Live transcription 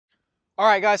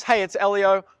Alright guys, hey, it's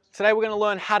Elio. Today we're going to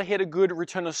learn how to hit a good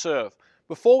return of serve.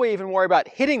 Before we even worry about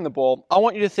hitting the ball, I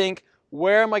want you to think,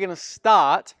 where am I going to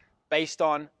start based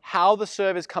on how the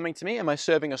serve is coming to me? Am I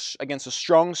serving against a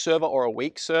strong server or a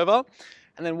weak server?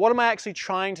 And then what am I actually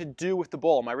trying to do with the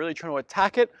ball? Am I really trying to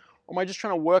attack it, or am I just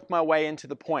trying to work my way into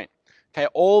the point? Okay,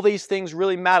 all these things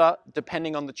really matter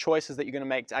depending on the choices that you're going to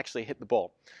make to actually hit the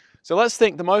ball. So let's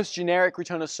think the most generic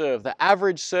return of serve. The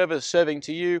average server serving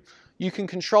to you, you can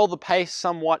control the pace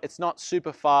somewhat, it's not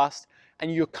super fast,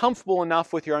 and you're comfortable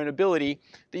enough with your own ability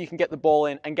that you can get the ball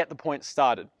in and get the point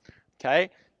started. Okay?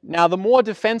 Now the more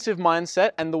defensive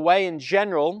mindset and the way in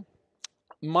general,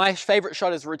 my favorite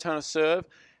shot is return of serve,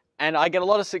 and I get a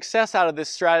lot of success out of this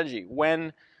strategy.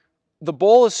 When the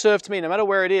ball is served to me, no matter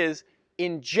where it is,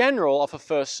 in general off a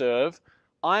first serve,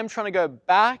 I'm trying to go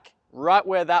back right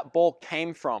where that ball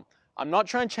came from. I'm not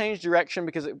trying to change direction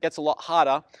because it gets a lot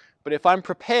harder, but if I'm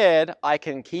prepared, I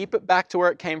can keep it back to where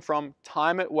it came from,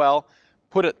 time it well,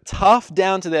 put it tough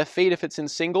down to their feet if it's in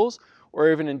singles,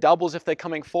 or even in doubles if they're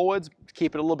coming forwards,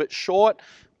 keep it a little bit short,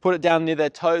 put it down near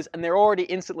their toes, and they're already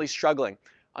instantly struggling.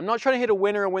 I'm not trying to hit a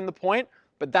winner and win the point,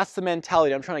 but that's the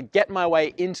mentality. I'm trying to get my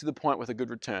way into the point with a good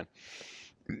return.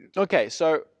 Okay,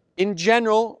 so in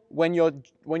general, when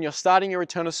you're starting your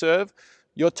return of serve,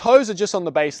 your toes are just on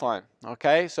the baseline,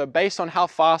 okay? So based on how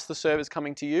fast the serve is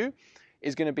coming to you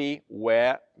is going to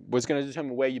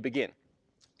determine where you begin.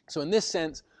 So in this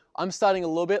sense, I'm starting a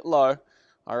little bit low,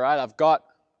 all right? I've got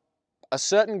a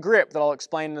certain grip that I'll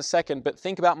explain in a second, but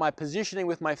think about my positioning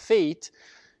with my feet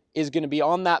is going to be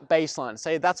on that baseline.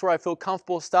 Say that's where I feel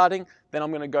comfortable starting, then I'm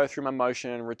going to go through my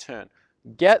motion and return.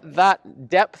 Get that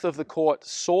depth of the court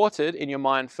sorted in your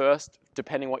mind first,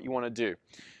 depending what you want to do.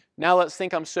 Now let's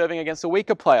think I'm serving against a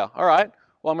weaker player. All right,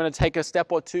 well I'm going to take a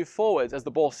step or two forwards as the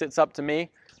ball sits up to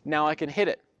me. Now I can hit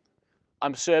it.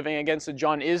 I'm serving against a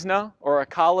John Isner or a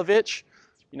Karlovic,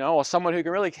 or someone who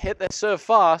can really hit their serve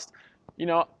fast.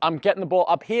 I'm getting the ball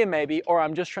up here maybe, or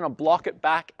I'm just trying to block it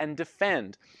back and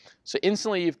defend. So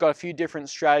instantly you've got a few different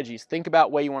strategies. Think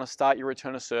about where you want to start your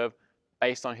return of serve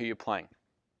based on who you're playing.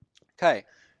 Okay,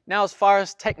 now as far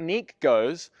as technique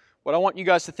goes, what I want you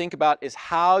guys to think about is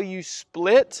how you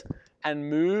split and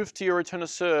move to your return of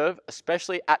serve,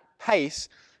 especially at pace,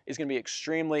 is going to be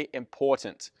extremely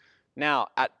important. Now,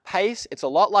 at pace, it's a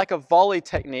lot like a volley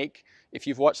technique. If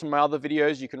you've watched some of my other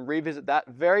videos, you can revisit that.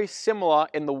 Very similar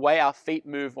in the way our feet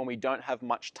move when we don't have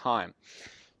much time.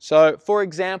 So, for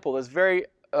example, there's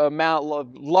a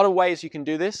lot of ways you can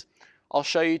do this. I'll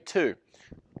show you two.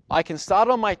 I can start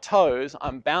on my toes,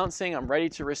 I'm bouncing, I'm ready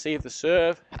to receive the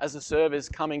serve. As the serve is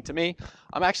coming to me,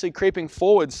 I'm actually creeping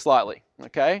forward slightly,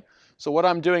 okay? So what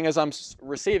I'm doing as I'm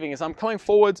receiving is I'm coming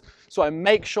forwards, so I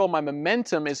make sure my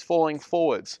momentum is falling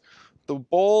forwards. The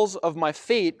balls of my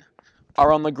feet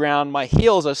are on the ground, my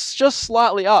heels are just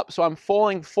slightly up, so I'm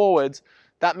falling forwards.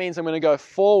 That means I'm going to go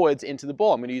forwards into the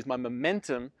ball. I'm going to use my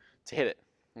momentum to hit it,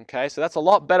 okay? So that's a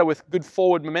lot better with good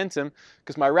forward momentum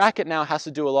because my racket now has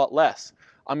to do a lot less.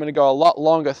 I'm going to go a lot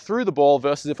longer through the ball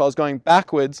versus if I was going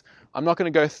backwards, I'm not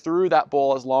going to go through that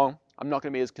ball as long. I'm not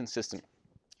going to be as consistent.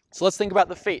 So let's think about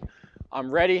the feet.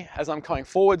 I'm ready. As I'm coming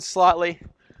forward slightly,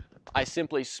 I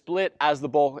simply split as the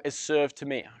ball is served to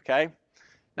me, okay?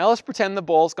 Now let's pretend the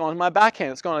ball's gone to my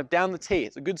backhand. It's gone down the tee.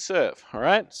 It's a good serve, all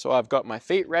right? So I've got my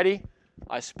feet ready.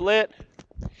 I split.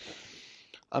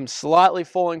 I'm slightly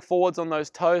falling forwards on those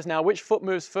toes. Now which foot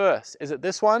moves first? Is it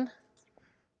this one?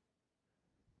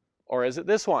 Or is it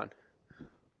this one?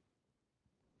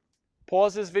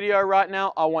 Pause this video right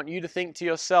now. I want you to think to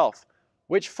yourself,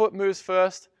 which foot moves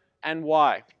first and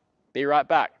why? Be right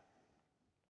back.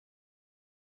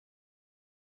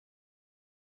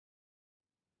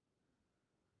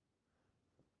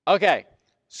 Okay,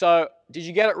 so did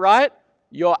you get it right?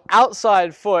 Your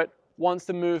outside foot wants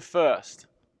to move first.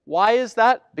 Why is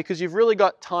that? Because you've really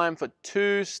got time for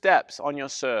two steps on your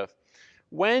serve.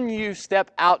 When you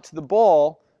step out to the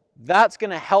ball, that's going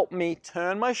to help me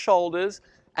turn my shoulders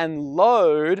and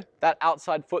load that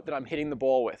outside foot that I'm hitting the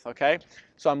ball with, okay?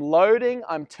 So I'm loading,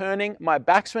 I'm turning, my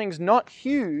backswing's not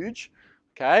huge,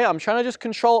 okay? I'm trying to just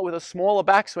control it with a smaller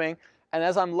backswing, and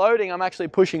as I'm loading, I'm actually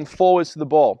pushing forwards to the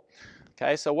ball,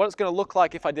 okay? So what it's going to look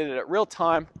like if I did it at real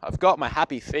time, I've got my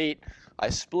happy feet, I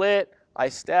split, I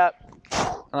step,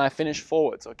 and I finish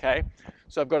forwards, okay?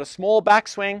 So I've got a small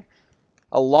backswing,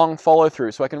 a long follow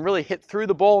through, so I can really hit through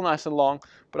the ball nice and long,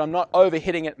 but I'm not over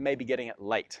hitting it, maybe getting it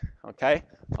late, okay?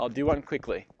 I'll do one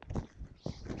quickly.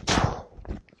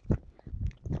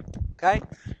 Okay,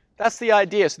 that's the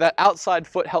idea. So that outside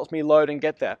foot helps me load and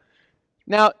get there.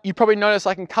 Now, you probably notice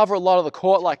I can cover a lot of the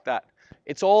court like that.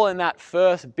 It's all in that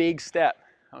first big step,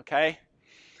 okay?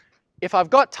 If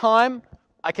I've got time,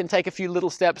 I can take a few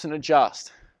little steps and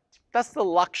adjust. That's the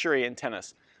luxury in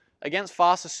tennis. Against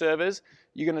faster servers,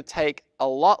 you're going to take a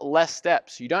lot less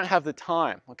steps. You don't have the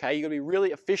time, okay? You're going to be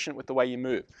really efficient with the way you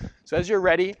move. So as you're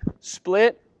ready,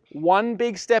 split. One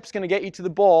big step is going to get you to the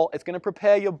ball. It's going to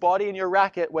prepare your body and your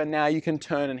racket where now you can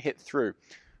turn and hit through.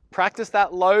 Practice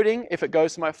that loading. If it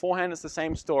goes to my forehand, it's the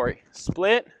same story.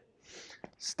 Split,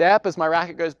 step as my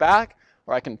racket goes back,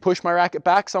 or I can push my racket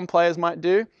back, some players might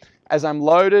do. As I'm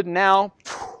loaded, now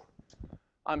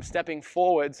I'm stepping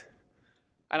forwards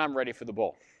and I'm ready for the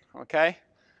ball, okay?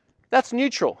 That's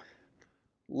neutral.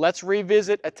 Let's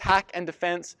revisit attack and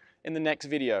defense in the next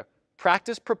video.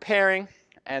 Practice preparing,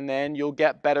 and then you'll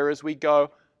get better as we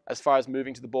go as far as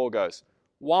moving to the ball goes.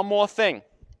 One more thing.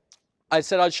 I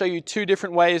said I'd show you 2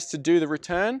 different ways to do the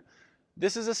return.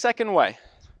 This is a second way.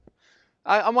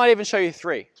 I might even show you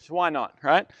 3. So why not,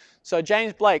 right? So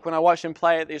James Blake, when I watched him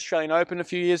play at the Australian Open a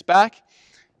few years back,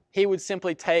 he would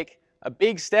simply take a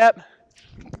big step,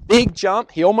 big jump.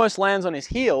 He almost lands on his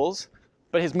heels,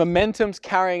 but his momentum's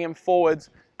carrying him forwards,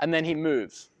 and then he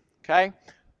moves, okay?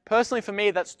 Personally, for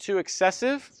me, that's too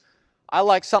excessive. I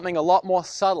like something a lot more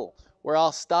subtle, where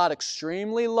I'll start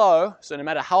extremely low, so no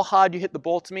matter how hard you hit the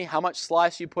ball to me, how much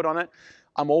slice you put on it,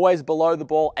 I'm always below the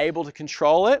ball, able to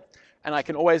control it, and I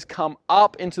can always come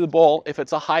up into the ball if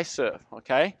it's a high serve,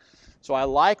 okay? So I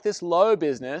like this low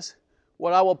business.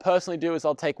 What I will personally do is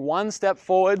I'll take 1 step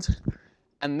forwards,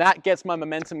 and that gets my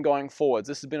momentum going forwards.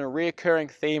 This has been a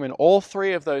reoccurring theme in all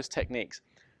 3 of those techniques.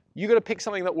 You got to pick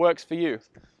something that works for you.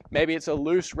 Maybe it's a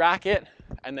loose racket,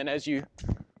 and then as you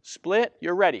split,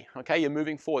 you're ready, okay? You're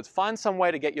moving forwards. Find some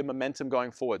way to get your momentum going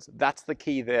forwards. That's the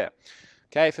key there,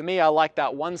 okay? For me, I like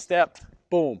that 1 step,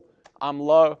 boom. I'm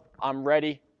low, I'm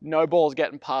ready. No ball's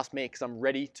getting past me because I'm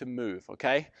ready to move,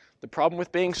 okay? The problem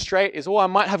with being straight is, oh, I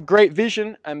might have great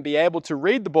vision and be able to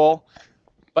read the ball,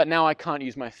 but now I can't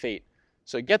use my feet.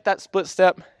 So get that split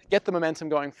step, get the momentum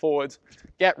going forwards,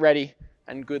 get ready,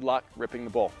 and good luck ripping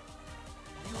the ball.